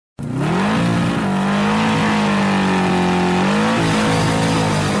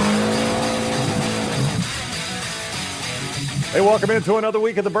welcome into another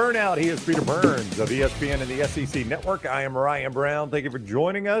week of the Burnout. He is Peter Burns of ESPN and the SEC Network. I am Ryan Brown. Thank you for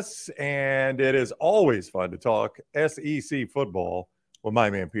joining us. And it is always fun to talk SEC football with my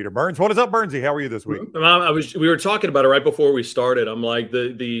man, Peter Burns. What is up, Burnsy? How are you this week? We were talking about it right before we started. I'm like,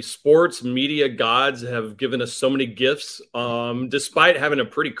 the sports media gods have given us so many gifts, despite having a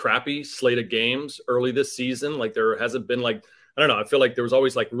pretty crappy slate of games early this season. Like there hasn't been I don't know. I feel like there was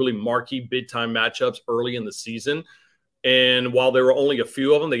always really marquee big time matchups early in the season. And while there were only a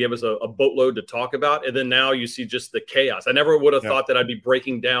few of them, they gave us a boatload to talk about. And then now you see just the chaos. I never would have thought that I'd be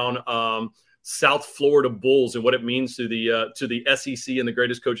breaking down South Florida Bulls and what it means to the SEC and the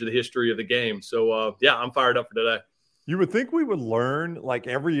greatest coach of the history of the game. So, I'm fired up for today. You would think we would learn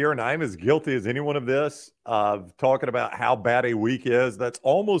every year, and I'm as guilty as anyone of this, of talking about how bad a week is. That's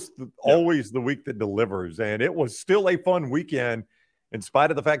almost always the week that delivers. And it was still a fun weekend in spite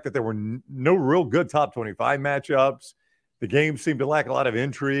of the fact that there were no real good top 25 matchups. The game seemed to lack a lot of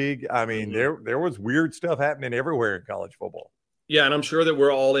intrigue. I mean, there was weird stuff happening everywhere in college football. Yeah, and I'm sure that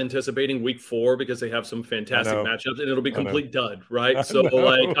we're all anticipating week 4 because they have some fantastic matchups, and it'll be complete dud, right? So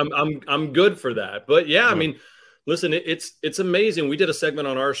I'm good for that. But I mean, listen, it's amazing. We did a segment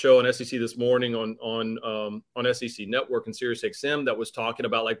on our show on SEC this morning on SEC Network and SiriusXM that was talking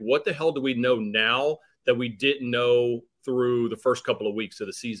about what the hell do we know now that we didn't know through the first couple of weeks of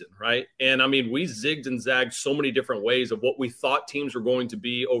the season, right? And I mean, we zigged and zagged so many different ways of what we thought teams were going to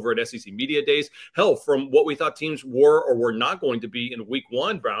be over at SEC Media Days. Hell, from what we thought teams were or were not going to be in week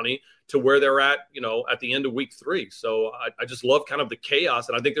 1, Brownie, to where they're at, at the end of week 3. So I just love kind of the chaos.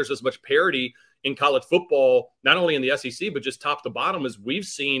 And I think there's as much parity in college football, not only in the SEC, but just top to bottom, as we've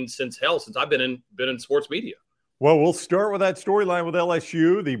seen since I've been in sports media. Well, we'll start with that storyline with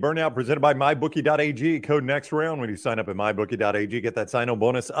LSU. The Burnout presented by MyBookie.ag. Code next round when you sign up at MyBookie.ag. Get that sign-on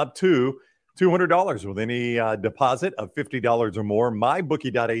bonus up to $200 with any deposit of $50 or more.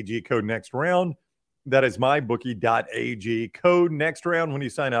 MyBookie.ag. Code next round. That is MyBookie.ag. Code next round when you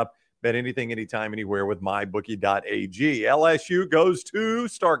sign up. Bet anything, anytime, anywhere with MyBookie.ag. LSU goes to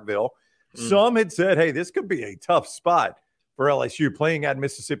Starkville. Some had said, hey, this could be a tough spot for LSU playing at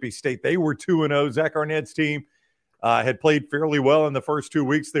Mississippi State. They were 2-0. Zach Arnett's team had played fairly well in the first 2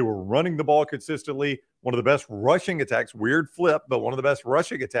 weeks. They were running the ball consistently. One of the best rushing attacks, weird flip, but one of the best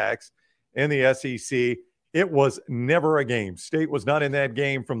rushing attacks in the SEC. It was never a game. State was not in that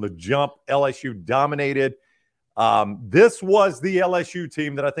game from the jump. LSU dominated. This was the LSU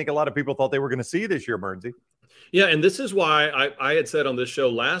team that I think a lot of people thought they were going to see this year, Burnsy. Yeah, and this is why I had said on this show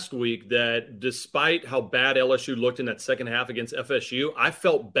last week that despite how bad LSU looked in that second half against FSU, I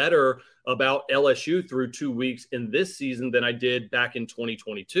felt better about LSU through 2 weeks in this season than I did back in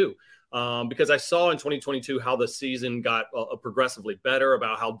 2022. Because I saw in 2022 how the season got progressively better,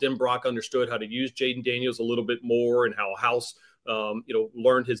 about how Denbrock understood how to use Jaden Daniels a little bit more, and how House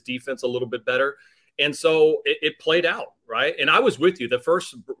learned his defense a little bit better. And so it played out, right? And I was with you. The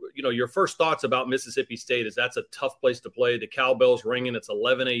first, your first thoughts about Mississippi State is that's a tough place to play. The cowbell's ringing. It's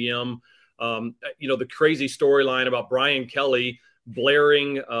 11 a.m. The crazy storyline about Brian Kelly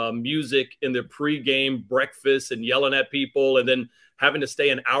blaring music in the pregame breakfast and yelling at people, and then having to stay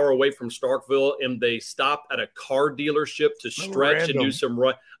an hour away from Starkville, and they stopped at a car dealership to stretch and do some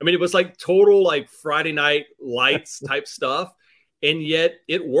run. I mean, it was total Friday Night Lights type stuff. And yet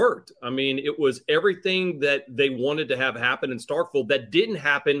it worked. I mean, it was everything that they wanted to have happen in Starkville that didn't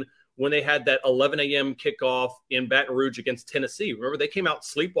happen when they had that 11 a.m. kickoff in Baton Rouge against Tennessee. Remember, they came out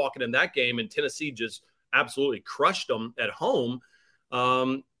sleepwalking in that game, and Tennessee just absolutely crushed them at home.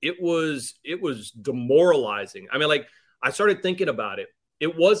 It was demoralizing. I mean, I started thinking about it.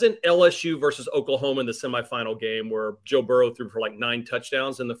 It wasn't LSU versus Oklahoma in the semifinal game where Joe Burrow threw for 9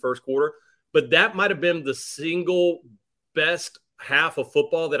 touchdowns in the first quarter, but that might have been the single best half of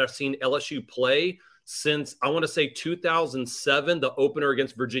football that I've seen LSU play since, I want to say, 2007, the opener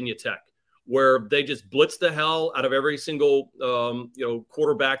against Virginia Tech, where they just blitzed the hell out of every single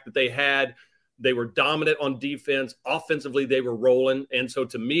quarterback that they had. They were dominant on defense. Offensively, they were rolling. And so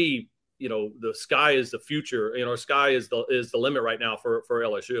to me, the sky is the future. Sky is the limit right now for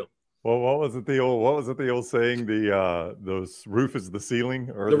LSU. Well, what was it the old saying? Those roof is the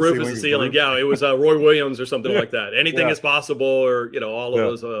ceiling, or the roof is the ceiling. Yeah, it was Roy Williams or something like that. Anything is possible, or all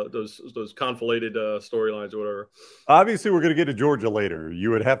of those conflated storylines or whatever. Obviously, we're going to get to Georgia later.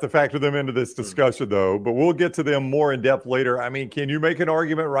 You would have to factor them into this discussion, though. But we'll get to them more in depth later. I mean, can you make an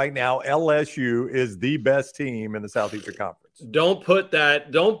argument right now? LSU is the best team in the Southeastern Conference. Don't put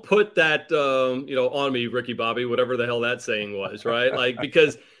that on me, Ricky Bobby. Whatever the hell that saying was, right?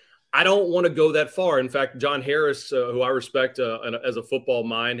 Because I don't want to go that far. In fact, John Harris, who I respect as a football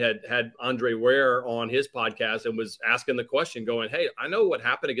mind, had Andre Ware on his podcast and was asking the question going, hey, I know what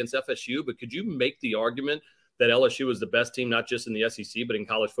happened against FSU, but could you make the argument that LSU was the best team, not just in the SEC, but in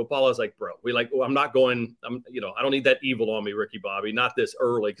college football? I was like, bro, I'm not going, I don't need that evil on me, Ricky Bobby, not this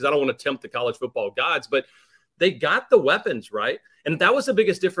early, because I don't want to tempt the college football gods, but they got the weapons, right? And that was the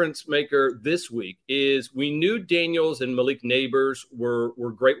biggest difference maker this week is we knew Daniels and Malik Neighbors were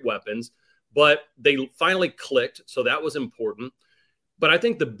great weapons, but they finally clicked. So that was important. But I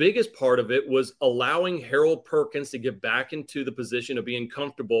think the biggest part of it was allowing Harold Perkins to get back into the position of being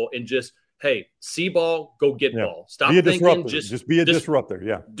comfortable and just, hey, see ball, go get ball. Stop thinking, just be a disruptor.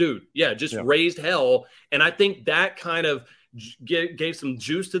 Yeah. Dude. Yeah. Just raised hell. And I think that kind of gave some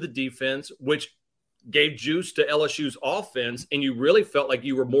juice to the defense, which gave juice to LSU's offense, and you really felt like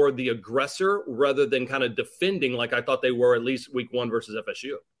you were more the aggressor rather than kind of defending like I thought they were at least week 1 versus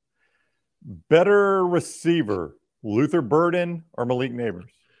FSU. Better receiver, Luther Burden or Malik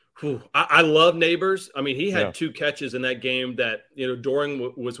Neighbors? I love Neighbors. I mean, he had 2 catches in that game that,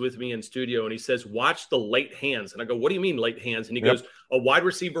 Doring was with me in studio, and he says, watch the late hands. And I go, what do you mean late hands? And he goes, a wide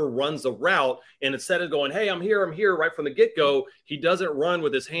receiver runs the route, and instead of going, hey, I'm here right from the get-go, he doesn't run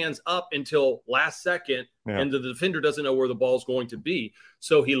with his hands up until last second, and the defender doesn't know where the ball's going to be.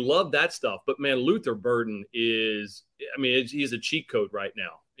 So he loved that stuff. But, man, Luther Burden he's a cheat code right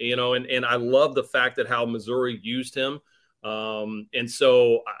now, and I love the fact that how Missouri used him. And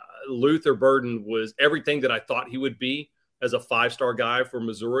so Luther Burden was everything that I thought he would be as a 5-star guy for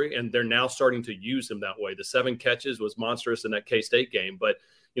Missouri, and they're now starting to use him that way. The 7 catches was monstrous in that K-State game. But,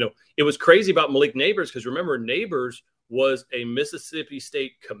 it was crazy about Malik Neighbors because, remember, Neighbors was a Mississippi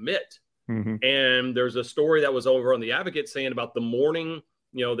State commit. Mm-hmm. And there's a story that was over on The Advocate saying about the morning,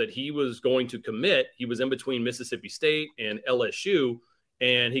 that he was going to commit. He was in between Mississippi State and LSU.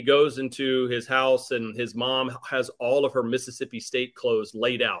 And he goes into his house, and his mom has all of her Mississippi State clothes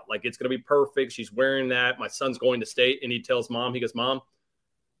laid out. Like, it's going to be perfect. She's wearing that. My son's going to state. And he tells mom, he goes, Mom,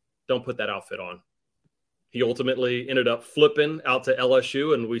 don't put that outfit on. He ultimately ended up flipping out to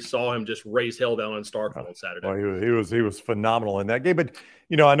LSU, and we saw him just raise hell down on Starkville on Saturday. Well, he was phenomenal in that game. But,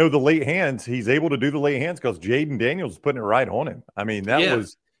 I know the late hands, he's able to do the late hands because Jaden Daniels is putting it right on him. I mean,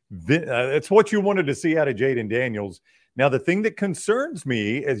 it's what you wanted to see out of Jaden Daniels. Now, the thing that concerns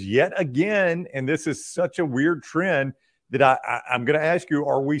me is yet again, and this is such a weird trend that I'm going to ask you,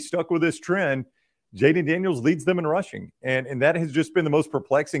 are we stuck with this trend? Jaden Daniels leads them in rushing. And that has just been the most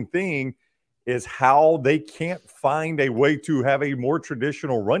perplexing thing is how they can't find a way to have a more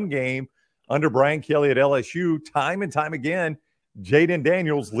traditional run game under Brian Kelly at LSU. Time and time again, Jaden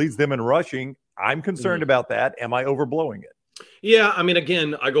Daniels leads them in rushing. I'm concerned about that. Am I overblowing it? Yeah, I mean,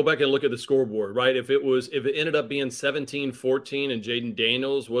 again, I go back and look at the scoreboard, right? If it ended up being 17-14 and Jaden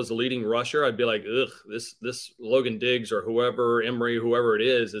Daniels was the leading rusher, I'd be like, ugh, this Logan Diggs or whoever, Emery, whoever it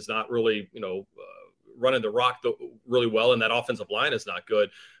is not really, running the rock really well, and that offensive line is not good.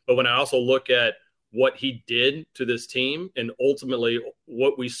 But when I also look at what he did to this team and ultimately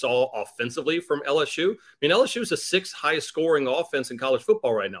what we saw offensively from LSU, I mean, LSU is the 6th highest scoring offense in college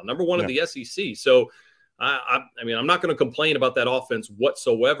football right now, number 1 in the SEC. So, I mean, I'm not going to complain about that offense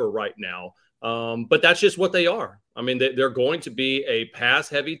whatsoever right now, but that's just what they are. I mean, they're going to be a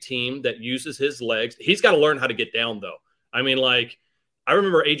pass-heavy team that uses his legs. He's got to learn how to get down, though. I mean, like, I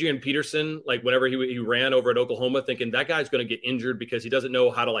remember Adrian Peterson, like, whenever he ran over at Oklahoma, thinking that guy's going to get injured because he doesn't know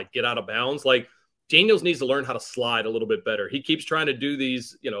how to, like, get out of bounds. Like, Daniels needs to learn how to slide a little bit better. He keeps trying to do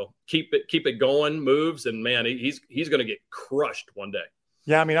these, keep it going moves, and, man, he's going to get crushed one day.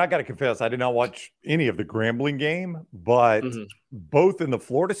 Yeah, I mean, I got to confess, I did not watch any of the Grambling game, but both in the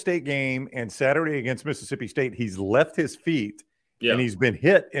Florida State game and Saturday against Mississippi State, he's left his feet and he's been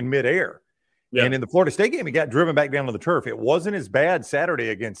hit in midair. Yeah. And in the Florida State game, he got driven back down to the turf. It wasn't as bad Saturday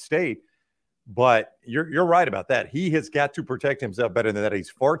against State, but you're right about that. He has got to protect himself better than that. He's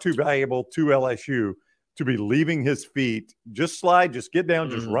far too valuable to LSU to be leaving his feet. Just slide, just get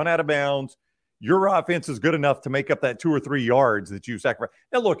down, just run out of bounds. Your offense is good enough to make up that 2 or 3 yards that you sacrifice.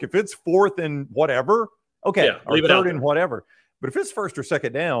 Now, look, if it's 4th and whatever, okay, or 3rd and whatever. But if it's 1st or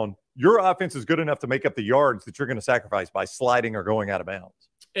 2nd down, your offense is good enough to make up the yards that you're going to sacrifice by sliding or going out of bounds.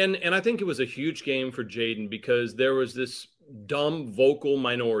 And I think it was a huge game for Jaden because there was this dumb vocal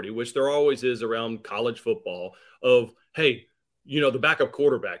minority, which there always is around college football, of, hey, the backup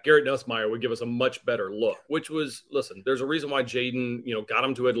quarterback, Garrett Nussmeier, would give us a much better look, which was, listen, there's a reason why Jaden, got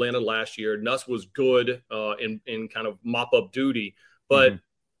him to Atlanta last year. Nuss was good in kind of mop-up duty. But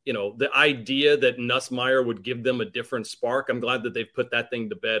the idea that Nussmeier would give them a different spark, I'm glad that they've put that thing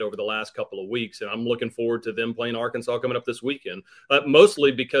to bed over the last couple of weeks. And I'm looking forward to them playing Arkansas coming up this weekend,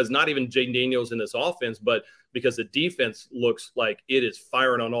 mostly because not even Jaden Daniels in this offense, but because the defense looks like it is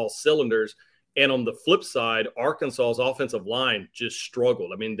firing on all cylinders. And on the flip side, Arkansas's offensive line just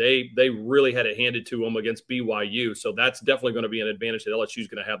struggled. I mean, they really had it handed to them against BYU. So that's definitely going to be an advantage that LSU is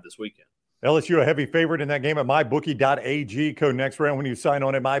going to have this weekend. LSU a heavy favorite in that game at mybookie.ag. Code next round when you sign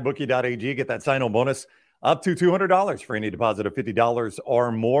on at mybookie.ag. Get that sign-on bonus up to $200 for any deposit of $50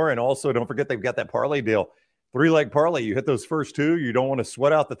 or more. And also, don't forget they've got that parlay deal. 3-leg parlay. You hit those first two. You don't want to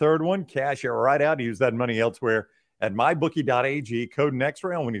sweat out the third one. Cash it right out. Use that money elsewhere at mybookie.ag. Code next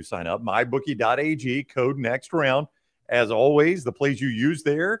round when you sign up. Mybookie.ag. Code next round. As always, the plays you use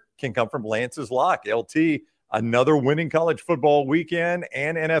there can come from Lance's Lock. LT, another winning college football weekend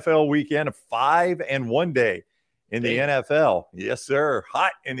and NFL weekend, a 5-1 day in the NFL. Yes, sir.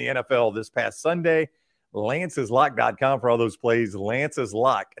 Hot in the NFL this past Sunday. LancesLock.com for all those plays.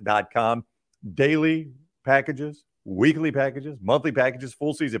 LancesLock.com. Daily packages, weekly packages, monthly packages,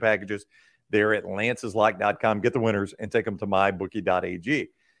 full season packages. They're at LancesLock.com. Get the winners and take them to mybookie.ag.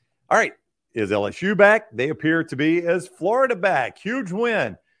 All right. Is LSU back? They appear to be. Is Florida back? Huge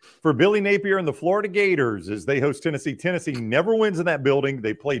win for Billy Napier and the Florida Gators as they host Tennessee. Tennessee never wins in that building.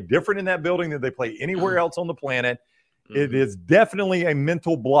 They play different in that building than they play anywhere else on the planet. It is definitely a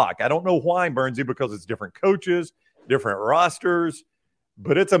mental block. I don't know why, Bernsey, because it's different coaches, different rosters,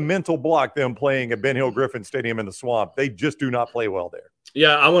 but it's a mental block them playing at Ben Hill Griffin Stadium in the Swamp. They just do not play well there.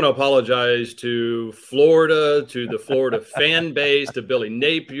 Yeah, I want to apologize to Florida, to the Florida fan base, to Billy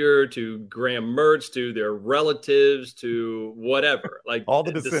Napier, to Graham Mertz, to their relatives, to whatever, like all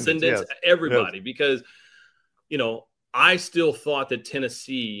the descendants, yes. Everybody, yes. Because, I still thought that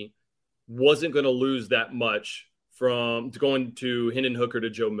Tennessee wasn't going to lose that much from going to Hendon Hooker to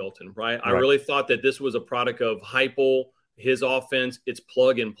Joe Milton, right? I really thought that this was a product of Heupel, his offense, it's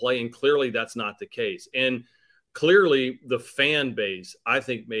plug and play, and clearly that's not the case. And clearly, the fan base, I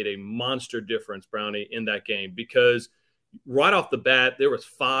think, made a monster difference, Brownie, in that game because right off the bat, there was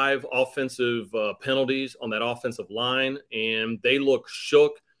 5 offensive penalties on that offensive line, and they look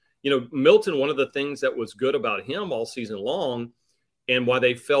shook. Milton, one of the things that was good about him all season long and why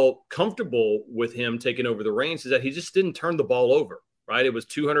they felt comfortable with him taking over the reins is that he just didn't turn the ball over, right? It was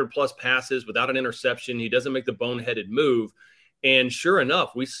 200-plus passes without an interception. He doesn't make the boneheaded move. And sure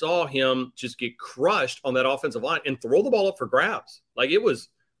enough, we saw him just get crushed on that offensive line and throw the ball up for grabs.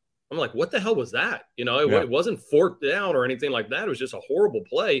 I'm like, what the hell was that? It wasn't fourth down or anything like that. It was just a horrible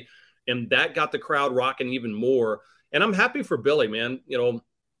play. And that got the crowd rocking even more. And I'm happy for Billy, man.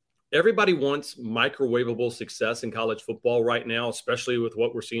 Everybody wants microwavable success in college football right now, especially with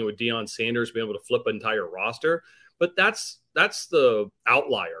what we're seeing with Deion Sanders being able to flip an entire roster. But that's the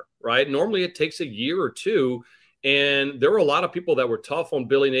outlier, right? Normally it takes a year or two. And there were a lot of people that were tough on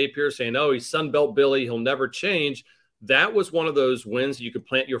Billy Napier saying, oh, he's Sunbelt Billy, he'll never change. That was one of those wins you could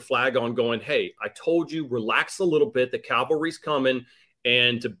plant your flag on going, hey, I told you, relax a little bit. The cavalry's coming.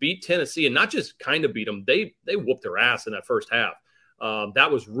 And to beat Tennessee and not just kind of beat them, they whooped their ass in that first half.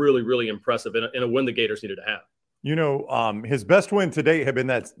 That was really, really impressive and a win the Gators needed to have. His best win to date had been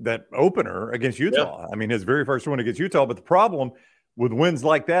that opener against Utah. Yeah. I mean, his very first win against Utah. But the problem with wins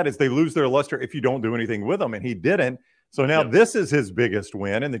like that is they lose their luster if you don't do anything with them, and he didn't. So now this is his biggest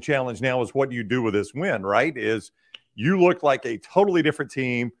win, and the challenge now is what do you do with this win, right? Is you look like a totally different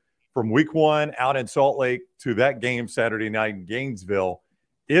team from week 1 out in Salt Lake to that game Saturday night in Gainesville.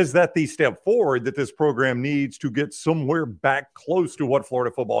 Is that the step forward that this program needs to get somewhere back close to what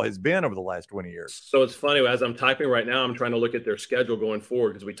Florida football has been over the last 20 years? So it's funny. As I'm typing right now, I'm trying to look at their schedule going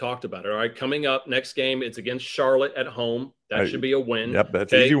forward because we talked about it. All right, coming up, next game, it's against Charlotte at home. That should be a win. Yep,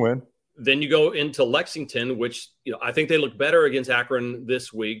 that's an easy win. Then you go into Lexington, which I think they look better against Akron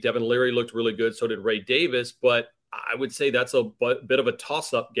this week. Devin Leary looked really good. So did Ray Davis. But I would say that's a bit of a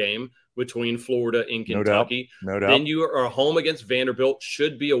toss-up game between Florida and Kentucky. No doubt. Then you are home against Vanderbilt,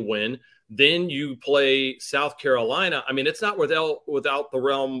 should be a win. Then you play South Carolina. I mean, it's not without the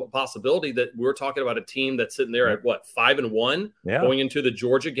realm of possibility that we're talking about a team that's sitting there at 5-1 going into the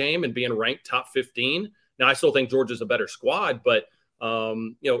Georgia game and being ranked top 15. Now, I still think Georgia's a better squad, but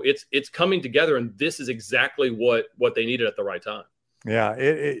it's coming together, and this is exactly what they needed at the right time. Yeah,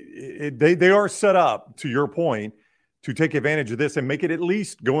 they are set up, to your point, to take advantage of this and make it, at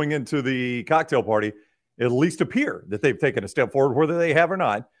least going into the cocktail party, at least appear that they've taken a step forward, whether they have or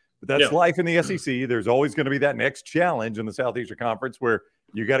not. But that's life in the SEC. There's always going to be that next challenge in the Southeastern Conference where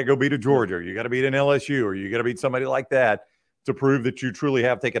you got to go beat a Georgia, or you got to beat an LSU, or you got to beat somebody like that. to prove that you truly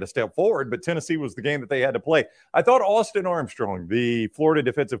have taken a step forward. But Tennessee was the game that they had to play. I thought Austin Armstrong, the Florida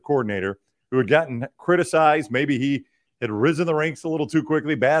defensive coordinator, who had gotten criticized, maybe he had risen the ranks a little too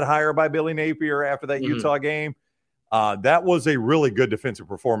quickly, bad hire by Billy Napier after that Utah game. That was a really good defensive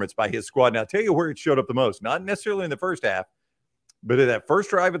performance by his squad. Now, I'll tell you where it showed up the most, not necessarily in the first half, but in that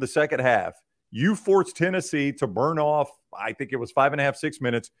first drive of the second half, you forced Tennessee to burn off, I think it was 5.5, 6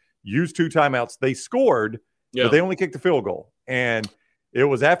 minutes, use 2 timeouts. They scored, but they only kicked the field goal. And it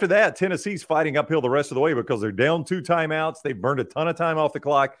was after that, Tennessee's fighting uphill the rest of the way because they're down 2 timeouts. They burned a ton of time off the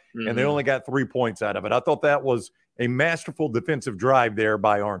clock, and they only got 3 points out of it. I thought that was a masterful defensive drive there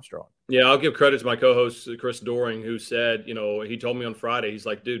by Armstrong. Yeah, I'll give credit to my co-host, Chris Doring, who said, he told me on Friday, he's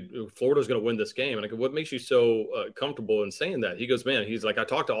like, dude, Florida's going to win this game. And I go, what makes you so comfortable in saying that? He goes, man, he's like, I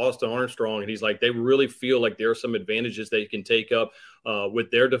talked to Austin Armstrong, and he's like, they really feel like there are some advantages they can take up with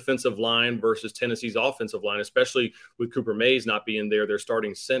their defensive line versus Tennessee's offensive line, especially with Cooper Mays not being there, their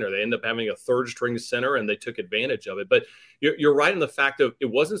starting center. They end up having a third-string center, and they took advantage of it. But you're right in the fact of it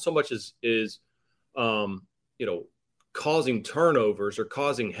wasn't so much as causing turnovers or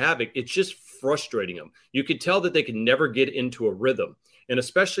causing havoc. It's just frustrating them. You could tell that they could never get into a rhythm. And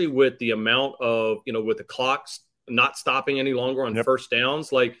especially with the amount of, with the clocks not stopping any longer on first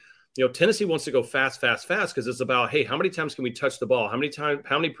downs, Tennessee wants to go fast because it's about, hey, how many times can we touch the ball? How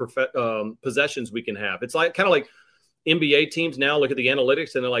many possessions we can have? It's like kind of like NBA teams now look at the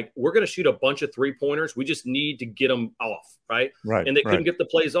analytics and they're like, we're going to shoot a bunch of 3-pointers. We just need to get them off, right? And they couldn't get the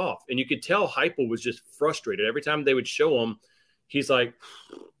plays off. And you could tell Heupel was just frustrated. Every time they would show him, he's like,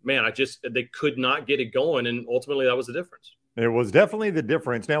 man, they could not get it going. And ultimately that was the difference. It was definitely the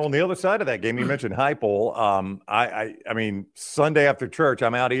difference. Now, on the other side of that game, you mentioned Heupel. I mean, Sunday after church,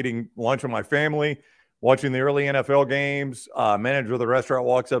 I'm out eating lunch with my family, watching the early NFL games. Manager of the restaurant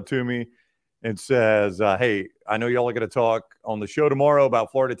walks up to me and says, hey, I know y'all are going to talk on the show tomorrow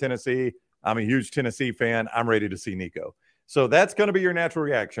about Florida, Tennessee. I'm a huge Tennessee fan. I'm ready to see Nico. So that's going to be your natural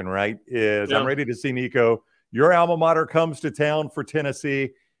reaction, right? I'm ready to see Nico. Your alma mater comes to town for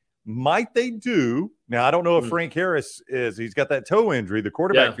Tennessee. Might they do? Now, I don't know if Frank Harris he's got that toe injury, the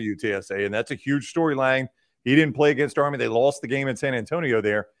quarterback for UTSA, and that's a huge storyline. He didn't play against Army. They lost the game in San Antonio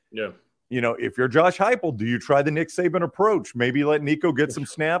there. Yeah. If you're Josh Heupel, do you try the Nick Saban approach? Maybe let Nico get some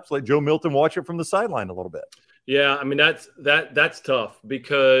snaps, let Joe Milton watch it from the sideline a little bit. Yeah, I mean, that's tough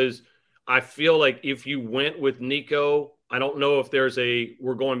because I feel like if you went with Nico, I don't know if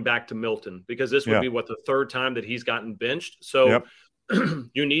we're going back to Milton because this would be the third time that he's gotten benched. So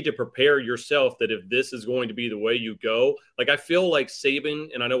you need to prepare yourself that if this is going to be the way you go, I feel like Saban,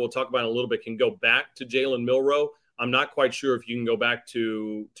 and I know we'll talk about it in a little bit, can go back to Jalen Milroe. I'm not quite sure if you can go back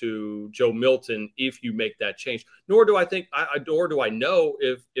to Joe Milton if you make that change. Nor do I know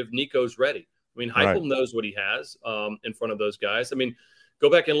if Nico's ready. I mean, Heupel knows what he has in front of those guys. I mean, go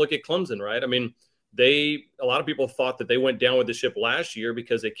back and look at Clemson, right? I mean, a lot of people thought that they went down with the ship last year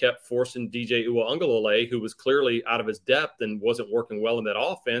because they kept forcing DJ Uiagalelei, who was clearly out of his depth and wasn't working well in that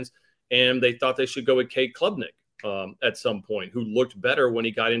offense. And they thought they should go with Cade Klubnik at some point, who looked better when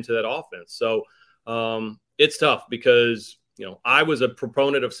he got into that offense. So it's tough because, I was a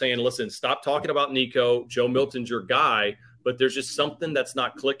proponent of saying, listen, stop talking about Nico. Joe Milton's your guy. But there's just something that's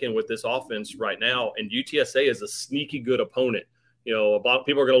not clicking with this offense right now. And UTSA is a sneaky good opponent. About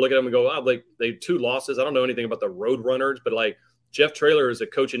people are going to look at them and go, they have 2 losses. I don't know anything about the Road Runners, but Jeff Traylor is a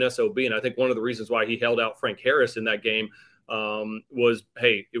coach in SOB. And I think one of the reasons why he held out Frank Harris in that game was,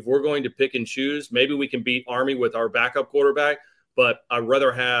 hey, if we're going to pick and choose, maybe we can beat Army with our backup quarterback. But I'd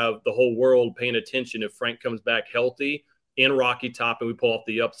rather have the whole world paying attention if Frank comes back healthy in Rocky Top and we pull off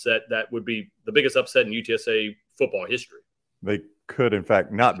the upset. That would be the biggest upset in UTSA football history. They could, in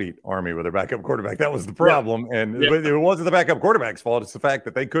fact, not beat Army with their backup quarterback. That was the problem. Yeah. And it wasn't the backup quarterback's fault. It's the fact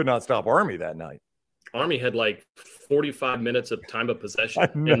that they could not stop Army that night. Army had 45 minutes of time of possession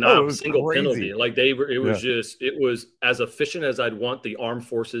and not a single penalty. It was as efficient as I'd want the armed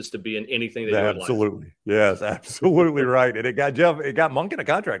forces to be in anything they do in life. Absolutely. Yes, absolutely right. And it got Monken a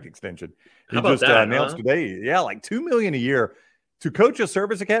contract extension. He How about just that, announced today. Yeah, $2 million a year. To coach a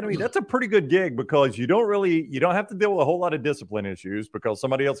service academy, that's a pretty good gig because you don't have to deal with a whole lot of discipline issues because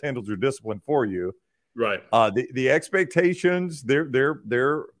somebody else handles your discipline for you. Right. The expectations,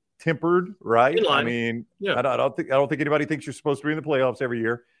 they're tempered, right? I mean, I don't think anybody thinks you're supposed to be in the playoffs every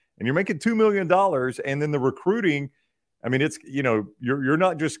year, and you're making $2 million, and then the recruiting. I mean, it's you're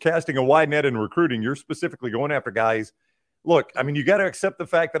not just casting a wide net in recruiting. You're specifically going after guys. Look, I mean, you got to accept the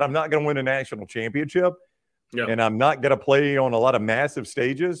fact that I'm not going to win a national championship. Yeah. And I'm not going to play on a lot of massive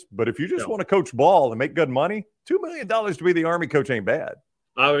stages. But if you just want to coach ball and make good money, $2 million to be the Army coach ain't bad.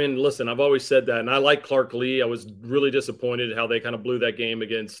 I mean, listen, I've always said that, and I like Clark Lee. I was really disappointed how they kind of blew that game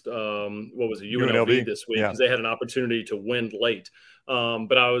against what was it, UNLV UNLV. this week, Yeah. because they had an opportunity to win late.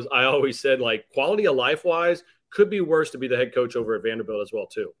 But I always said, like, quality of life wise could be worse to be the head coach over at Vanderbilt as well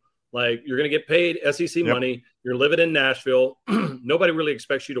too. Like, you're going to get paid SEC Yep. money. You're living in Nashville. Nobody really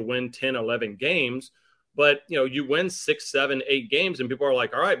expects you to win 10, 11 games. But, you win 6, 7, 8 games, and people are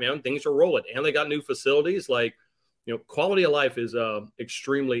like, all right, man, things are rolling. And they got new facilities. Like, quality of life is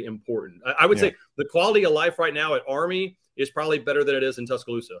extremely important. I would say the quality of life right now at Army is probably better than it is in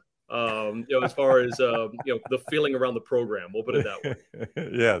Tuscaloosa. As far as the feeling around the program, we'll put it that way.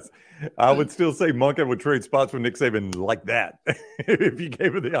 Yes, I would still say Monken would trade spots with Nick Saban like that if he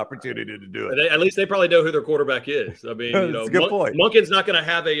gave him the opportunity to do it. At least they probably know who their quarterback is. I mean, That's a good point. Monken's not going to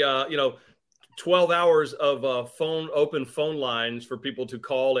have a 12 hours of open phone lines for people to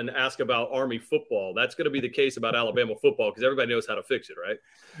call and ask about Army football. That's going to be the case about Alabama football because everybody knows how to fix it, right?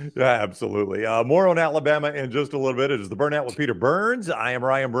 Yeah, absolutely. More on Alabama in just a little bit. It is the Burnout with Peter Burns. I am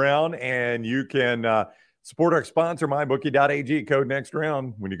Ryan Brown, and you can support our sponsor, MyBookie.ag, code next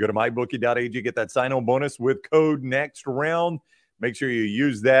round. When you go to MyBookie.ag, get that sign-on bonus with code next round. Make sure you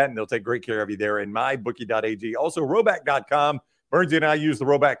use that, and they'll take great care of you there in MyBookie.ag. Also, Roback.com. Burnsy and I use the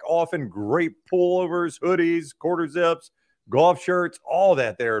Roback often. Great pullovers, hoodies, quarter zips, golf shirts, all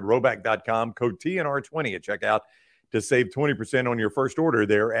that there at Roback.com. Code TNR20 at checkout to save 20% on your first order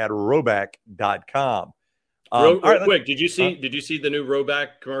there at Roback.com. Real quick, did you see the new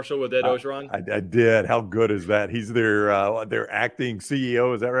Roback commercial with Ed Ogeron? I did. How good is that? He's their acting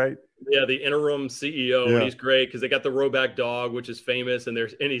CEO. Is that right? Yeah, the interim CEO, and he's great because they got the Roback dog, which is famous, and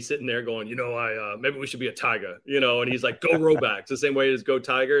he's sitting there going, maybe we should be a Tiger, and he's like, go Robacks, the same way as go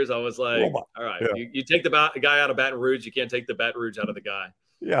Tigers. I was like, all right, you take the guy out of Baton Rouge, you can't take the Baton Rouge out of the guy.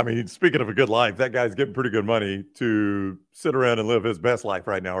 Yeah, I mean, speaking of a good life, that guy's getting pretty good money to sit around and live his best life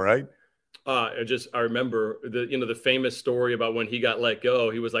right now, right? I remember the famous story about when he got let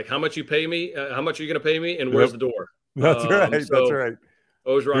go. He was like, how much you pay me? How much are you going to pay me? And where's the door? That's right. That's right.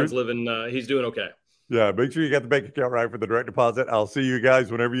 Ogeron's living, he's doing okay. Yeah, make sure you got the bank account right for the direct deposit. I'll see you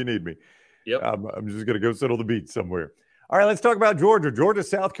guys whenever you need me. Yep. I'm just going to go sit on the beach somewhere. All right, let's talk about Georgia. Georgia,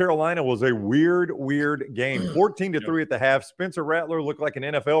 South Carolina was a weird game. 14-3 at the half. Spencer Rattler looked like an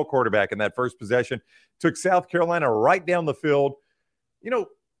NFL quarterback in that first possession. Took South Carolina right down the field.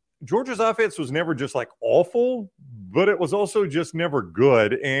 Georgia's offense was never just like awful, but it was also just never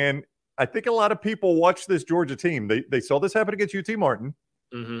good. And I think a lot of people watched this Georgia team. They saw this happen against UT Martin.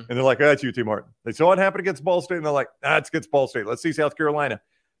 Mm-hmm. And they're like, that's UT Martin. They saw it happen against Ball State, and they're like, it's against Ball State. Let's see South Carolina.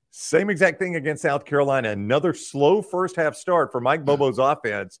 Same exact thing against South Carolina. Another slow first half start for Mike Bobo's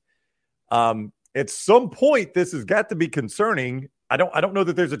offense. At some point, this has got to be concerning. I don't know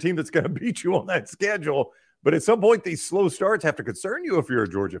that there's a team that's going to beat you on that schedule, but at some point, these slow starts have to concern you if you're a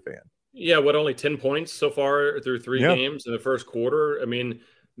Georgia fan. Yeah, only 10 points so far through 3 games in the first quarter? I mean,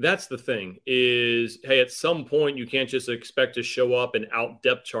 that's the thing is, hey, at some point you can't just expect to show up and out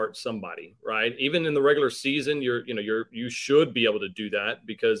depth chart somebody, right? Even in the regular season, you should be able to do that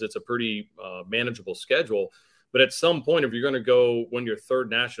because it's a pretty manageable schedule. But at some point, if you're going to go win your 3rd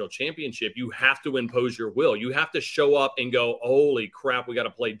national championship, you have to impose your will. You have to show up and go, holy crap, we got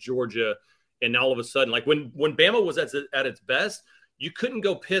to play Georgia. And all of a sudden, like when Bama was at its best, you couldn't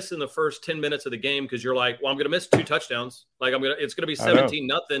go piss in the first 10 minutes of the game because you're like, well, I'm going to miss 2 touchdowns. Like it's going to be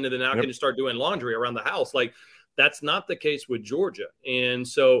 17-0, and then I can start doing laundry around the house. Like that's not the case with Georgia. And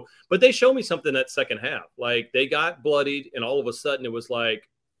so, but they showed me something that second half. Like they got bloodied, and all of a sudden it was like,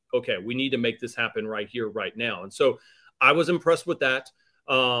 okay, we need to make this happen right here, right now. And so I was impressed with that.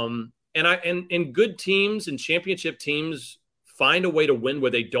 And good teams and championship teams find a way to win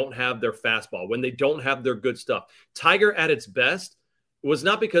where they don't have their fastball, when they don't have their good stuff. Tiger at its best was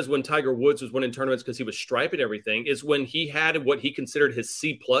not because when Tiger Woods was winning tournaments because he was striping everything, is when he had what he considered his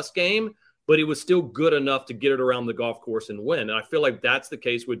C+ game, but he was still good enough to get it around the golf course and win. And I feel like that's the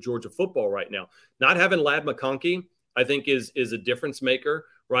case with Georgia football right now. Not having Ladd McConkey, I think, is a difference maker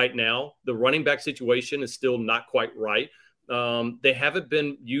right now. The running back situation is still not quite right. They haven't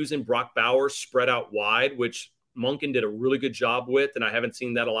been using Brock Bowers spread out wide, which Monken did a really good job with, and I haven't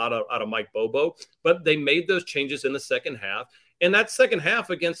seen that a lot out of Mike Bobo. But they made those changes in the second half. And that second half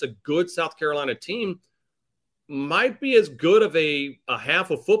against a good South Carolina team might be as good of a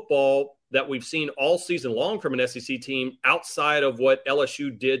half of football that we've seen all season long from an SEC team outside of what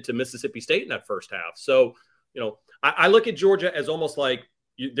LSU did to Mississippi State in that first half. So, I look at Georgia as almost like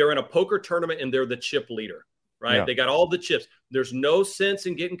they're in a poker tournament and they're the chip leader, right? Yeah. They got all the chips. There's no sense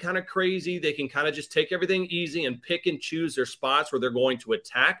in getting kind of crazy. They can kind of just take everything easy and pick and choose their spots where they're going to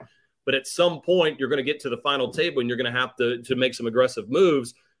attack. But at some point, you're going to get to the final table and you're going to have to make some aggressive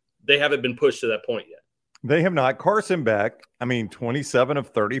moves. They haven't been pushed to that point yet. They have not. Carson Beck, 27 of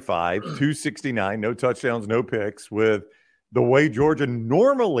 35, 269, no touchdowns, no picks. With the way Georgia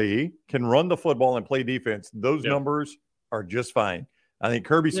normally can run the football and play defense, those numbers are just fine. I think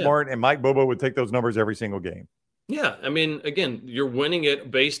Kirby Smart and Mike Bobo would take those numbers every single game. Yeah, I mean, again, you're winning it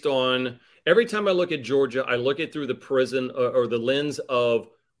based on every time I look at Georgia, I look at through the prism or the lens of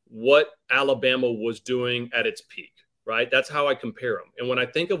what Alabama was doing at its peak. Right. That's how I compare them. And when I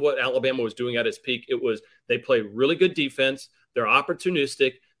think of what Alabama was doing at its peak, it was they play really good defense. They're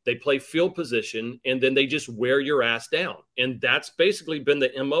opportunistic. They play field position, and then they just wear your ass down. And that's basically been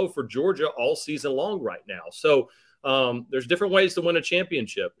the MO for Georgia all season long right now. So there's different ways to win a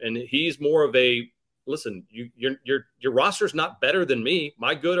championship. And he's more of a listen, your roster's not better than me.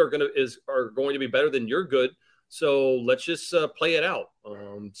 My good are going to be better than your good. So let's just play it out.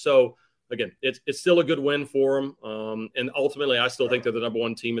 Again, it's still a good win for them. And ultimately, I still think they're the number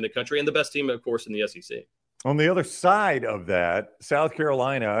one team in the country and the best team, of course, in the SEC. On the other side of that, South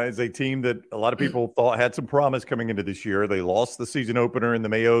Carolina is a team that a lot of people thought had some promise coming into this year. They lost the season opener in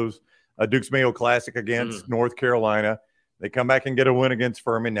the Duke's Mayo Classic against North Carolina. They come back and get a win against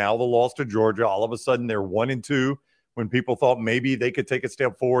Furman. Now the loss to Georgia. All of a sudden, they're 1-2 when people thought maybe they could take a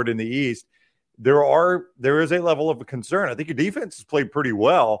step forward in the East. There is a level of concern. I think your defense has played pretty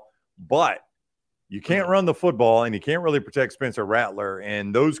well, but you can't run the football and you can't really protect Spencer Rattler.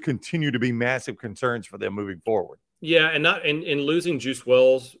 And those continue to be massive concerns for them moving forward. Yeah. And losing Juice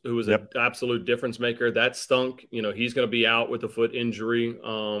Wells, who was an absolute difference maker, that stunk. He's going to be out with a foot injury.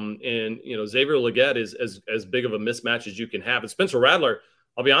 Xavier Legette is as big of a mismatch as you can have. And Spencer Rattler,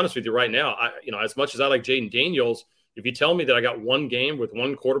 I'll be honest with you right now, as much as I like Jaden Daniels, if you tell me that I got one game with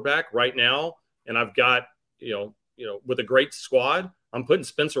one quarterback right now, and I've got, with a great squad, I'm putting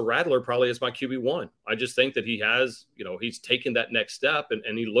Spencer Rattler probably as my QB1. I just think that he has, he's taken that next step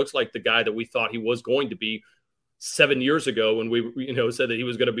and he looks like the guy that we thought he was going to be 7 years ago when we, said that he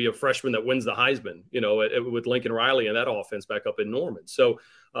was going to be a freshman that wins the Heisman, with Lincoln Riley and that offense back up in Norman. So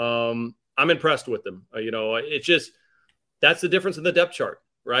I'm impressed with them. It's just, that's the difference in the depth chart,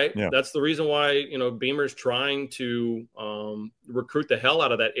 right? Yeah. That's the reason why, Beamer's trying to recruit the hell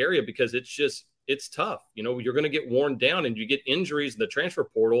out of that area because it's tough. You're going to get worn down and you get injuries in the transfer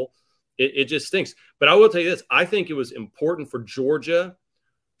portal. It just stinks. But I will tell you this. I think it was important for Georgia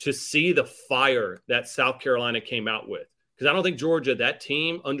to see the fire that South Carolina came out with. Because I don't think Georgia, that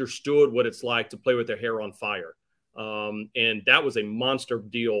team, understood what it's like to play with their hair on fire. And that was a monster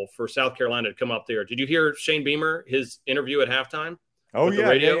deal for South Carolina to come up there. Did you hear Shane Beamer, his interview at halftime? Oh,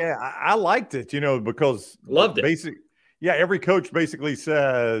 yeah. I liked it, because loved it. Yeah, every coach basically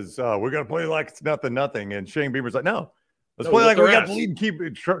says, we're going to play like it's nothing. And Shane Beamer's like, no, let's play like we got the lead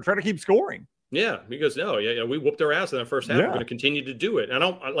and try to keep scoring. Yeah, because we whooped their ass in the first half. Yeah. We're going to continue to do it. And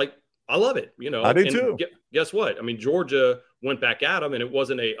I love it. I do too. Guess what? Georgia went back at him and it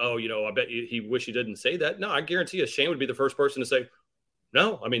wasn't I bet he wish he didn't say that. No, I guarantee you Shane would be the first person to say,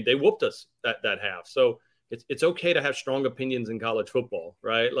 no, they whooped us that half. So it's okay to have strong opinions in college football,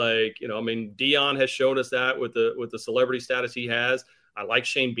 right? Dion has shown us that with the celebrity status he has. I like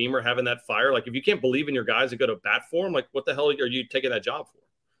Shane Beamer having that fire. If you can't believe in your guys and go to bat for them, what the hell are you taking that job for?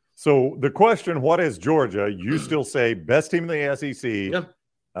 So the question, what is Georgia? You still say best team in the SEC,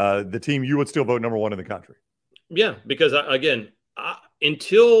 the team you would still vote number one in the country. Yeah, because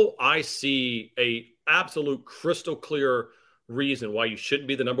until I see a absolute crystal clear reason why you shouldn't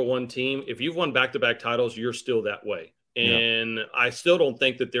be the number one team. If you've won back-to-back titles, you're still that way. And I still don't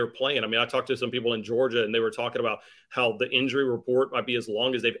think that they're playing. I talked to some people in Georgia and they were talking about how the injury report might be as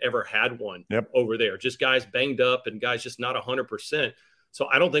long as they've ever had one over there. Just guys banged up and guys just not 100%. So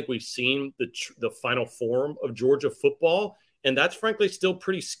I don't think we've seen the final form of Georgia football. And that's frankly still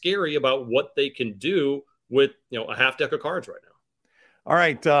pretty scary about what they can do with, a half deck of cards right now. All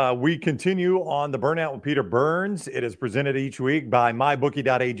right, we continue on the Burnout with Peter Burns. It is presented each week by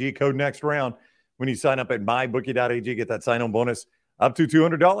mybookie.ag. Code next round. When you sign up at mybookie.ag, get that sign-on bonus up to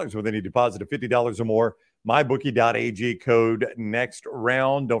 $200 with any deposit of $50 or more. Mybookie.ag, code next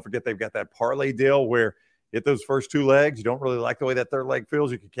round. Don't forget they've got that parlay deal where hit those first two legs. You don't really like the way that third leg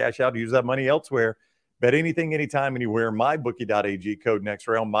feels. You can cash out and use that money elsewhere. Bet anything, anytime, anywhere. Mybookie.ag, code next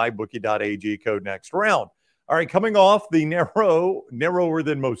round. Mybookie.ag, code next round. All right, coming off the narrower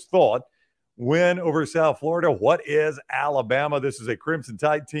than most thought win over South Florida, what is Alabama? This is a Crimson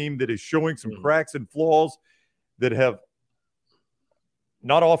Tide team that is showing some cracks and flaws that have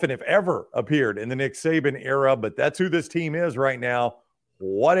not often, if ever, appeared in the Nick Saban era, but that's who this team is right now.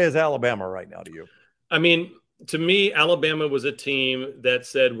 What is Alabama right now to you? To me, Alabama was a team that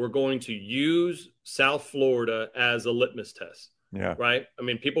said we're going to use South Florida as a litmus test. Yeah. Right. I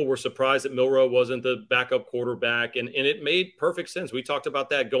mean, people were surprised that Milroe wasn't the backup quarterback, and it made perfect sense. We talked about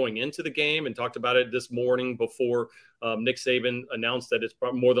that going into the game and talked about it this morning before Nick Saban announced that it's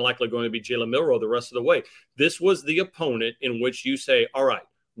more than likely going to be Jalen Milroe the rest of the way. This was the opponent in which you say, all right,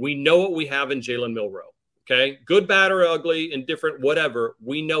 we know what we have in Jalen Milroe. Okay. Good, bad, or ugly, indifferent, whatever.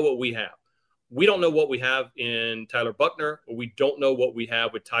 We know what we have. We don't know what we have in Tyler Buchner, or we don't know what we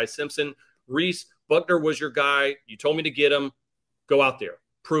have with Ty Simpson. Reese, Buchner was your guy. You told me to get him. Go out there.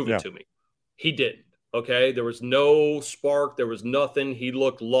 Prove it to me. He didn't. Okay. There was no spark. There was nothing. He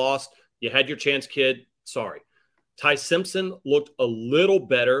looked lost. You had your chance, kid. Sorry. Ty Simpson looked a little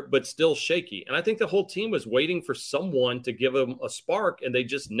better, but still shaky. And I think the whole team was waiting for someone to give him a spark, and they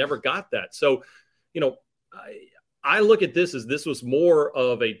just never got that. So, I look at this as this was more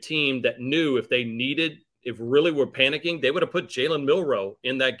of a team that knew if really were panicking, they would have put Jalen Milroe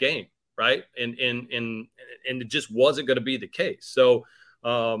in that game. Right. And it just wasn't going to be the case. So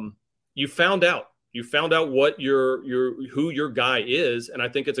you found out what who your guy is. And I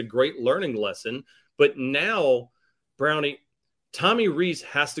think it's a great learning lesson. But now, Brownie, Tommy Rees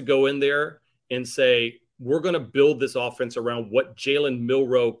has to go in there and say, we're going to build this offense around what Jalen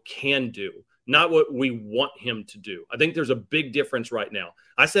Milroe can do, not what we want him to do. I think there's a big difference right now.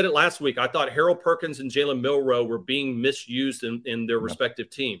 I said it last week. I thought Harold Perkins and Jalen Milroe were being misused in their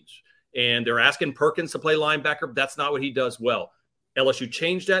respective teams. And they're asking Perkins to play linebacker. That's not what he does well. LSU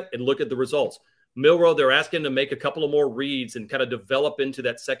changed that, and look at the results. Milroe, they're asking him to make a couple of more reads and kind of develop into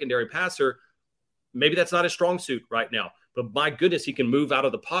that secondary passer. Maybe that's not his strong suit right now. But my goodness, he can move out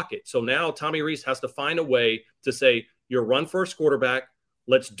of the pocket. So now Tommy Rees has to find a way to say, you're a run-first quarterback.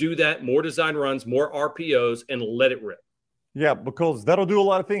 Let's do that. More design runs, more RPOs, and let it rip. Yeah, because that'll do a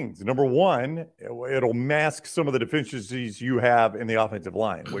lot of things. Number one, it'll mask some of the deficiencies you have in the offensive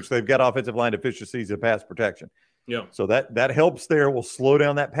line, which they've got offensive line deficiencies in pass protection. Yeah. So that helps there. Will slow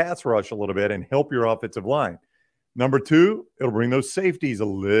down that pass rush a little bit and help your offensive line. Number two, it'll bring those safeties a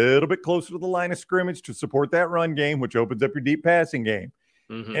little bit closer to the line of scrimmage to support that run game, which opens up your deep passing game.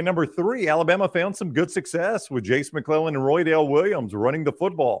 Mm-hmm. And number three, Alabama found some good success with Jace McClellan and Roydale Williams running the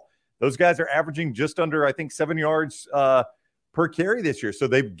football. Those guys are averaging just under, I think, 7 yards per carry this year. So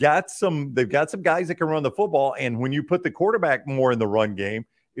they've got some guys that can run the football. And when you put the quarterback more in the run game,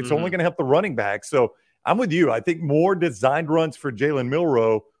 it's only going to help the running back. So I'm with you. I think more designed runs for Jalen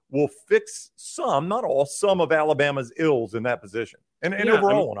Milroe will fix some, not all, some of Alabama's ills in that position and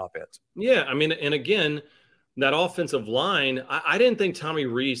overall on offense. Yeah. I mean, and again, that offensive line, I didn't think Tommy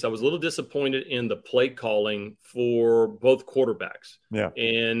Rees, I was a little disappointed in the play calling for both quarterbacks. Yeah.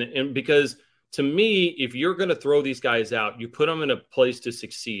 And because to me, if you're going to throw these guys out, you put them in a place to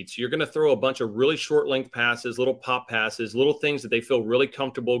succeed. So you're going to throw a bunch of really short length passes, little pop passes, little things that they feel really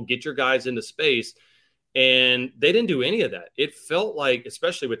comfortable, get your guys into space. And they didn't do any of that. It felt like,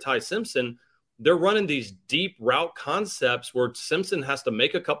 especially with Ty Simpson, they're running these deep route concepts where Simpson has to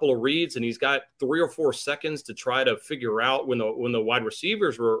make a couple of reads and he's got 3 or 4 seconds to try to figure out when the wide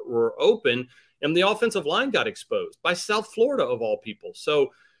receivers were open, and the offensive line got exposed by South Florida of all people.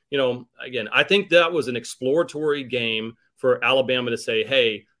 So, again, I think that was an exploratory game for Alabama to say,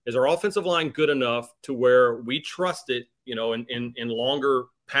 hey, is our offensive line good enough to where we trust it, in longer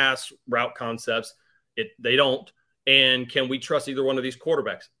pass route concepts? They don't. And can we trust either one of these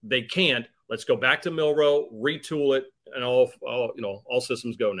quarterbacks? They can't. Let's go back to Milroe, retool it, and all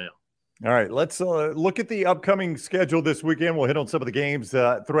systems go now. All right, let's look at the upcoming schedule this weekend. We'll hit on some of the games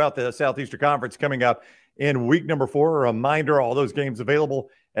throughout the Southeastern Conference coming up in week number 4. A reminder, all those games available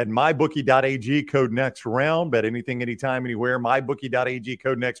at mybookie.ag, code next round. Bet anything, anytime, anywhere, mybookie.ag,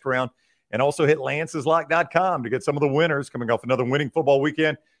 code next round. And also hit lanceslock.com to get some of the winners coming off another winning football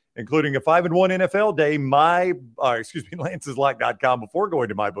weekend, including a 5-1 NFL day. Lanceslock.com before going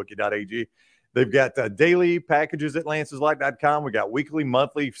to mybookie.ag. They've got daily packages at lanceslock.com. We got weekly,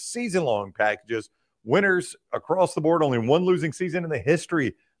 monthly, season-long packages. Winners across the board. Only one losing season in the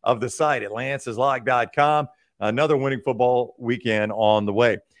history of the site at lanceslock.com. Another winning football weekend on the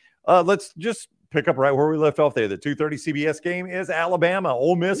way. Let's just pick up right where we left off there. The 2:30 CBS game is Alabama.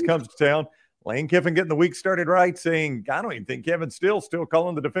 Ole Miss comes to town. Lane Kiffin getting the week started right, saying, I don't even think Kevin Steele's still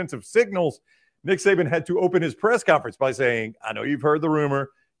calling the defensive signals. Nick Saban had to open his press conference by saying, I know you've heard the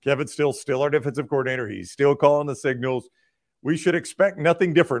rumor. Kevin Steele's still our defensive coordinator. He's still calling the signals. We should expect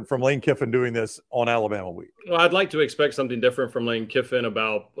nothing different from Lane Kiffin doing this on Alabama week. Well, I'd like to expect something different from Lane Kiffin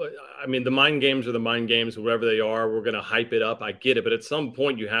about, the mind games are the mind games, whoever they are. We're going to hype it up. I get it. But at some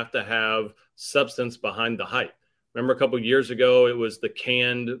point, you have to have substance behind the hype. Remember a couple of years ago, it was the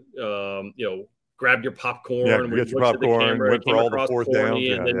canned, grabbed your Yeah, popcorn, we get your looked at the popcorn, camera, went it for came all the across fourth downs.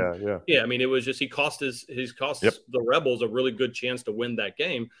 corny, and Yeah, then yeah, yeah. yeah, I mean, it was just he cost Yep. the Rebels a really good chance to win that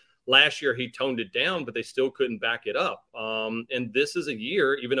game. Last year he toned it down, but they still couldn't back it up. And this is a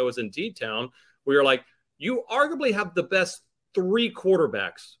year, even though it's in D-Town, where you're like, you arguably have the best three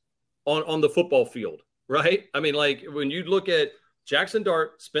quarterbacks on the football field, right? I mean, like when you look at Jackson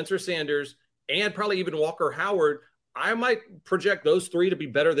Dart, Spencer Sanders, and probably even Walker Howard, I might project those three to be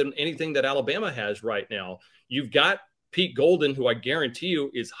better than anything that Alabama has right now. You've got Pete Golden, who I guarantee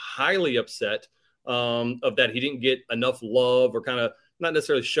you is highly upset of that he didn't get enough love or kind of not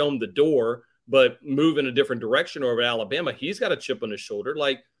necessarily shown the door, but move in a different direction over at Alabama. He's got a chip on his shoulder.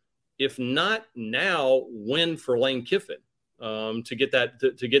 Like, if not now, win for Lane Kiffin to get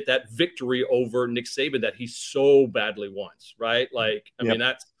that victory over Nick Saban that he so badly wants, right? Like, I mean,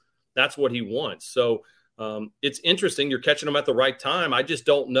 that's what he wants. So it's interesting. You're catching him at the right time. I just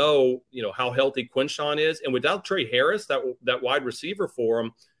don't know, how healthy Quinshawn is. And without Trey Harris, that wide receiver for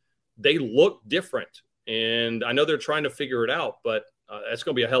him, they look different. And I know they're trying to figure it out, but that's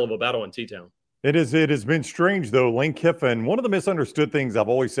going to be a hell of a battle in T-Town. It has been strange, though. Lane Kiffin, one of the misunderstood things I've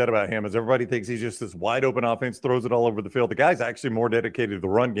always said about him is everybody thinks he's just this wide open offense, throws it all over the field. The guy's actually more dedicated to the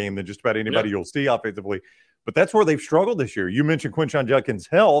run game than just about anybody you'll see offensively. But that's where they've struggled this year. You mentioned Quinshawn Judkins'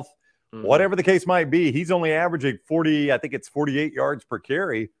 health. Mm-hmm. Whatever the case might be, he's only averaging 48 yards per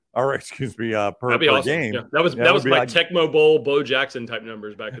carry, or excuse me, per awesome. game. Yeah. That was my Tecmo Bowl, Bo Jackson type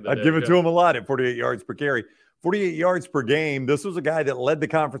numbers back in the day. I'd give it to him a lot at 48 yards per carry. 48 yards per game. This was a guy that led the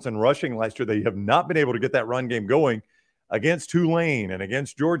conference in rushing last year. They have not been able to get that run game going against Tulane and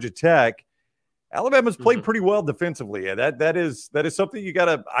against Georgia Tech. Alabama's played pretty well defensively. And that is something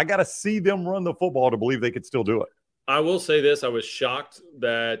I gotta see them run the football to believe they could still do it. I will say this. I was shocked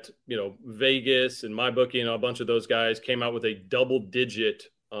that, Vegas and MyBookie and a bunch of those guys came out with a double-digit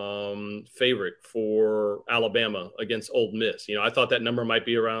favorite for Alabama against Ole Miss. I thought that number might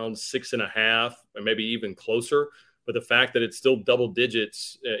be around 6.5 or maybe even closer. But the fact that it's still double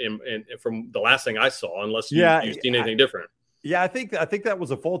digits and from the last thing I saw, unless you've seen anything different. Yeah, I think that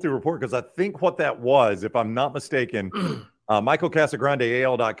was a faulty report because I think what that was, if I'm not mistaken, Michael Casagrande,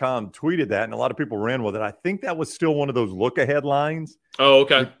 AL.com, tweeted that, and a lot of people ran with it. I think that was still one of those look-ahead lines. Oh,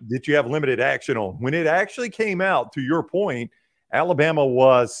 okay. That you have limited action on. When it actually came out, to your point, Alabama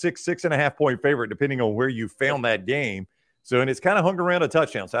was 6.5 point favorite, depending on where you found that game. So, and it's kind of hung around a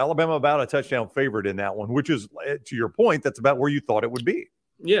touchdown. So Alabama about a touchdown favorite in that one, which is, to your point, that's about where you thought it would be.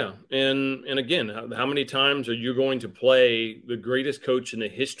 Yeah. And again, how many times are you going to play the greatest coach in the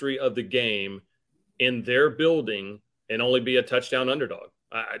history of the game in their building and only be a touchdown underdog?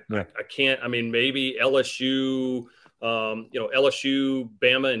 I can't. I mean, maybe LSU, LSU,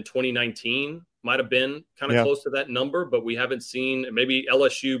 Bama in 2019 might have been kind of close to that number, but we haven't seen. Maybe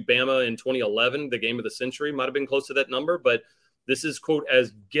LSU, Bama in 2011, the game of the century, might have been close to that number, but this is, quote,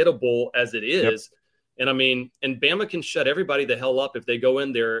 as gettable as it is. Yep. And I mean, and Bama can shut everybody the hell up if they go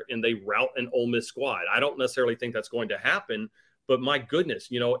in there and they rout an Ole Miss squad. I don't necessarily think that's going to happen, but my goodness,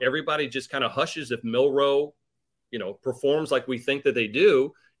 everybody just kind of hushes if Milroe, performs like we think that they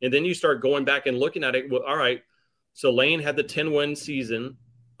do. And then you start going back and looking at it. Well, all right. So Lane had the 10-win season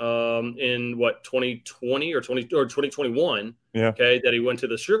in 2020 or 2021. Yeah. Okay. That he went to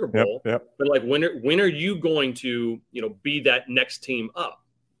the Sugar Bowl. Yep. But like, when are you going to, be that next team up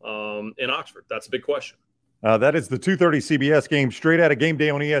in Oxford? That's a big question. That is the 2:30 CBS game straight out of Game Day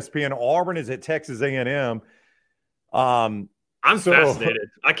on ESPN. Auburn is at Texas A&M. I'm fascinated.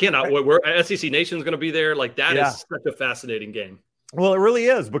 I cannot wait. Where SEC Nation is going to be there. Like that is such a fascinating game. Well, it really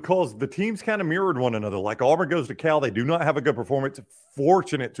is because the teams kind of mirrored one another. Like Auburn goes to Cal. They do not have a good performance.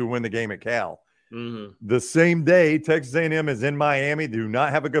 Fortunate to win the game at Cal. Mm-hmm. The same day, Texas A&M is in Miami. They do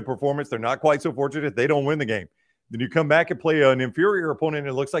not have a good performance. They're not quite so fortunate. They don't win the game. Then you come back and play an inferior opponent, and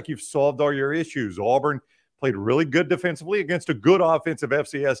it looks like you've solved all your issues. Auburn played really good defensively against a good offensive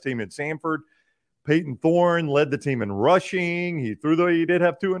FCS team in Samford. Peyton Thorne led the team in rushing. He did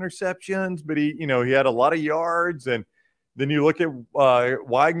have 2 interceptions, but he had a lot of yards. And then you look at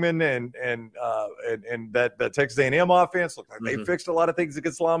Weigman and that Texas A&M offense. Look like they fixed a lot of things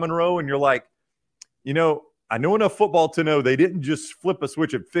against La Monroe, and you're like, I know enough football to know they didn't just flip a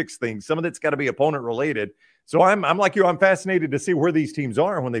switch and fix things. Some of it's got to be opponent related. So I'm like you. I'm fascinated to see where these teams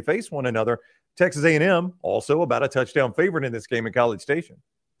are when they face one another. Texas A&M also about a touchdown favorite in this game in College Station.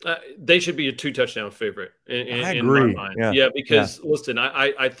 They should be a 2-touchdown favorite in my mind. Because listen,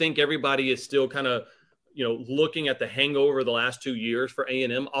 I think everybody is still kind of looking at the hangover the last 2 years for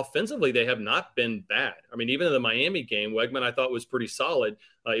A&M. Offensively, they have not been bad. I mean, even in the Miami game, Weigman I thought was pretty solid.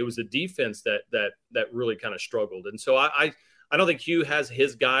 It was the defense that really kind of struggled, and so I don't think Hugh has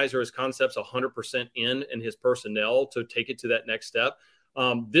his guys or his concepts 100% in his personnel to take it to that next step.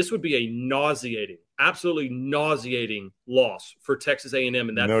 This would be a nauseating, absolutely nauseating loss for Texas A&M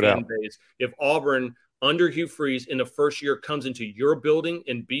and that No fan doubt. base if Auburn under Hugh Freeze in the first year comes into your building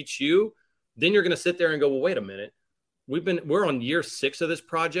and beats you. Then you're going to sit there and go, well, wait a minute. We're on year 6 of this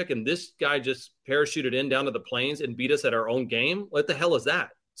project, and this guy just parachuted in down to the plains and beat us at our own game. What the hell is that?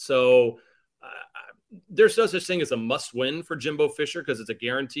 So there's no such thing as a must win for Jimbo Fisher because it's a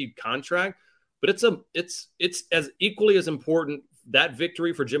guaranteed contract, but it's as equally as important that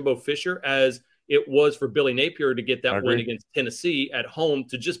victory for Jimbo Fisher as it was for Billy Napier to get that win against Tennessee at home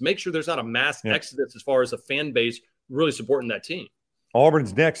to just make sure there's not a mass exodus as far as a fan base really supporting that team.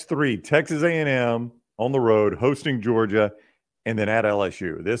 Auburn's next 3, Texas A&M on the road, hosting Georgia, and then at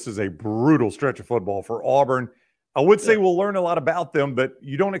LSU. This is a brutal stretch of football for Auburn. I would say we'll learn a lot about them, but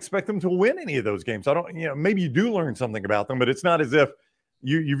you don't expect them to win any of those games. Maybe you do learn something about them, but it's not as if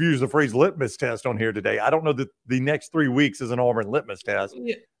you've used the phrase litmus test on here today. I don't know that the next 3 weeks is an Auburn litmus test.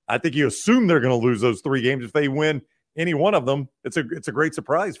 Yeah. I think you assume they're going to lose those 3 games. If they win any one of them, it's a great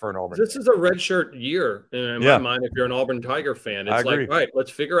surprise for an Auburn. This is a redshirt year in my mind. If you're an Auburn Tiger fan, it's like, right,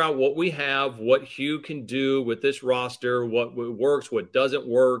 let's figure out what we have, what Hugh can do with this roster, what works, what doesn't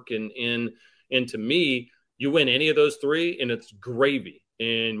work, and to me, you win any of those 3, and it's gravy.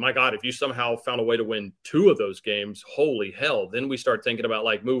 And my God, if you somehow found a way to win 2 of those games, holy hell! Then we start thinking about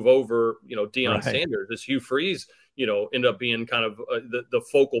like move over, Deion Sanders. This Hugh Freeze, end up being kind of the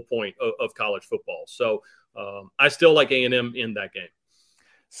focal point of college football. So I still like A&M in that game.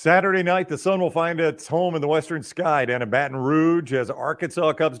 Saturday night, the sun will find its home in the western sky down in Baton Rouge as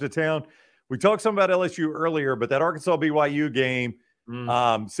Arkansas comes to town. We talked some about LSU earlier, but that Arkansas-BYU game,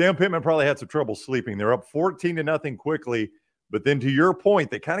 Sam Pittman probably had some trouble sleeping. They're up 14-0 quickly, but then to your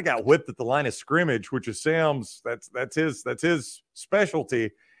point, they kind of got whipped at the line of scrimmage, which is Sam's. That's his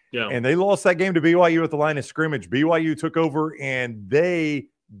specialty. Yeah. And they lost that game to BYU at the line of scrimmage. BYU took over, and they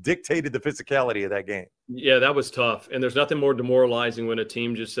dictated the physicality of that game. Yeah, that was tough. And there's nothing more demoralizing when a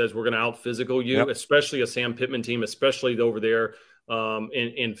team just says we're going to out-physical you, especially a Sam Pittman team, especially over there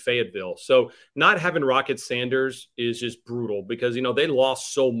in Fayetteville. So not having Rocket Sanders is just brutal because, they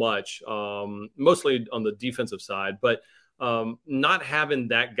lost so much, mostly on the defensive side. But not having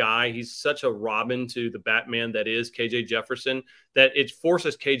that guy, he's such a Robin to the Batman that is KJ Jefferson, that it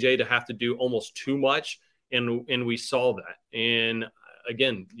forces KJ to have to do almost too much. And we saw that. And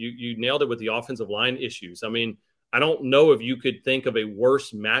again, you nailed it with the offensive line issues. I mean, I don't know if you could think of a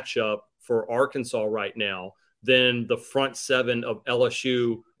worse matchup for Arkansas right now than the front 7 of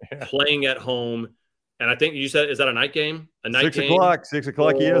LSU playing at home. And I think you said, is that a night game? A night 6 o'clock, 6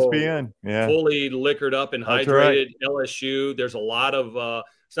 o'clock ESPN. Yeah. Fully liquored up and hydrated LSU. There's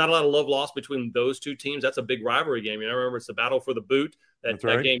it's not a lot of love lost between those 2 teams. That's a big rivalry game. I remember it's the battle for the boot. That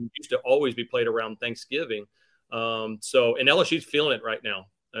game used to always be played around Thanksgiving. And LSU's feeling it right now.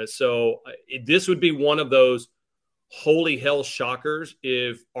 This would be one of those holy hell shockers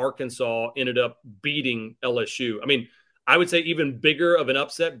if Arkansas ended up beating LSU. I mean, I would say even bigger of an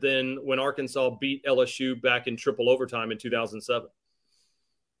upset than when Arkansas beat LSU back in triple overtime in 2007.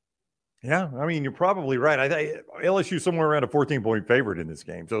 Yeah, I mean, you're probably right. I think LSU somewhere around a 14-point favorite in this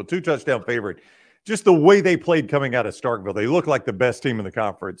game. So a 2-touchdown favorite. Just the way they played coming out of Starkville. They looked like the best team in the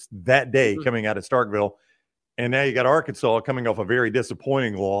conference that day coming out of Starkville. And now you got Arkansas coming off a very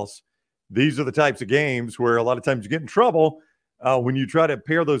disappointing loss. These are the types of games where a lot of times you get in trouble when you try to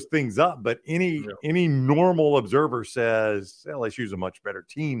pair those things up. But any normal observer says LSU is a much better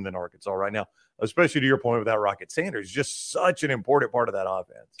team than Arkansas right now, especially to your point without Rocket Sanders. Just such an important part of that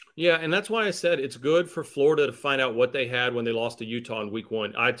offense. Yeah, and that's why I said it's good for Florida to find out what they had when they lost to Utah in week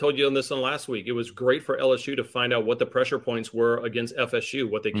 1. I told you on this one last week. It was great for LSU to find out what the pressure points were against FSU,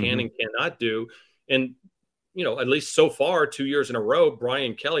 what they can and cannot do. And at least so far, 2 years in a row,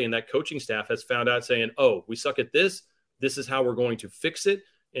 Brian Kelly and that coaching staff has found out saying, oh, we suck at this. This is how we're going to fix it.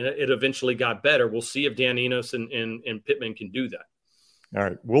 And it eventually got better. We'll see if Dan Enos and Pittman can do that. All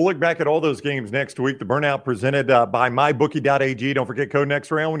right. We'll look back at all those games next week. The Burnout presented by mybookie.ag. Don't forget code next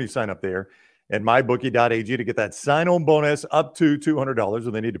round when you sign up there at mybookie.ag to get that sign-on bonus up to $200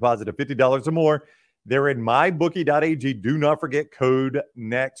 when they need deposit of $50 or more. They're at mybookie.ag. Do not forget code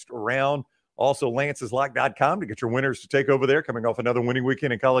next round. Also, lanceslock.com to get your winners to take over there, coming off another winning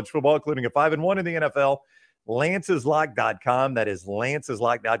weekend in college football, including a 5-1 in the NFL. Lanceslock.com. That is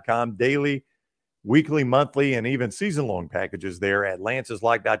lanceslock.com. Daily, weekly, monthly, and even season-long packages there at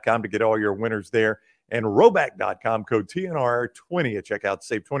lanceslock.com to get all your winners there. And roback.com, code TNR20 at checkout.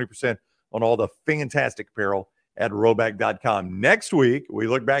 Save 20% on all the fantastic apparel at roback.com. Next week, we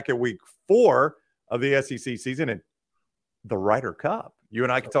look back at week 4 of the SEC season, and the Ryder Cup. You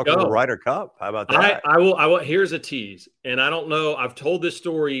and I can talk a little Go. Ryder Cup. How about I, that? I will. I will. Here's a tease, and I don't know. I've told this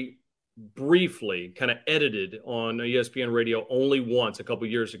story briefly, kind of edited on ESPN Radio only once a couple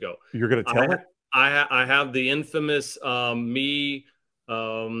years ago. You're going to tell it? I have the infamous me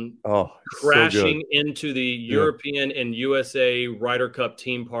Oh, so good. crashing into the Yeah. European and USA Ryder Cup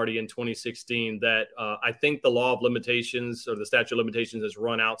team party in 2016 that I think the law of limitations or the statute of limitations has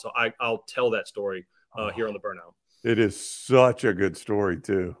run out. So I'll tell that story here on the Burnout. It is such a good story,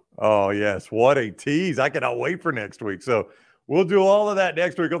 too. Oh, yes. What a tease. I cannot wait for next week. So we'll do all of that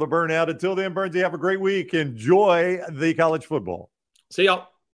next week on the Burnout. Until then, Burnsy, have a great week. Enjoy the college football. See y'all.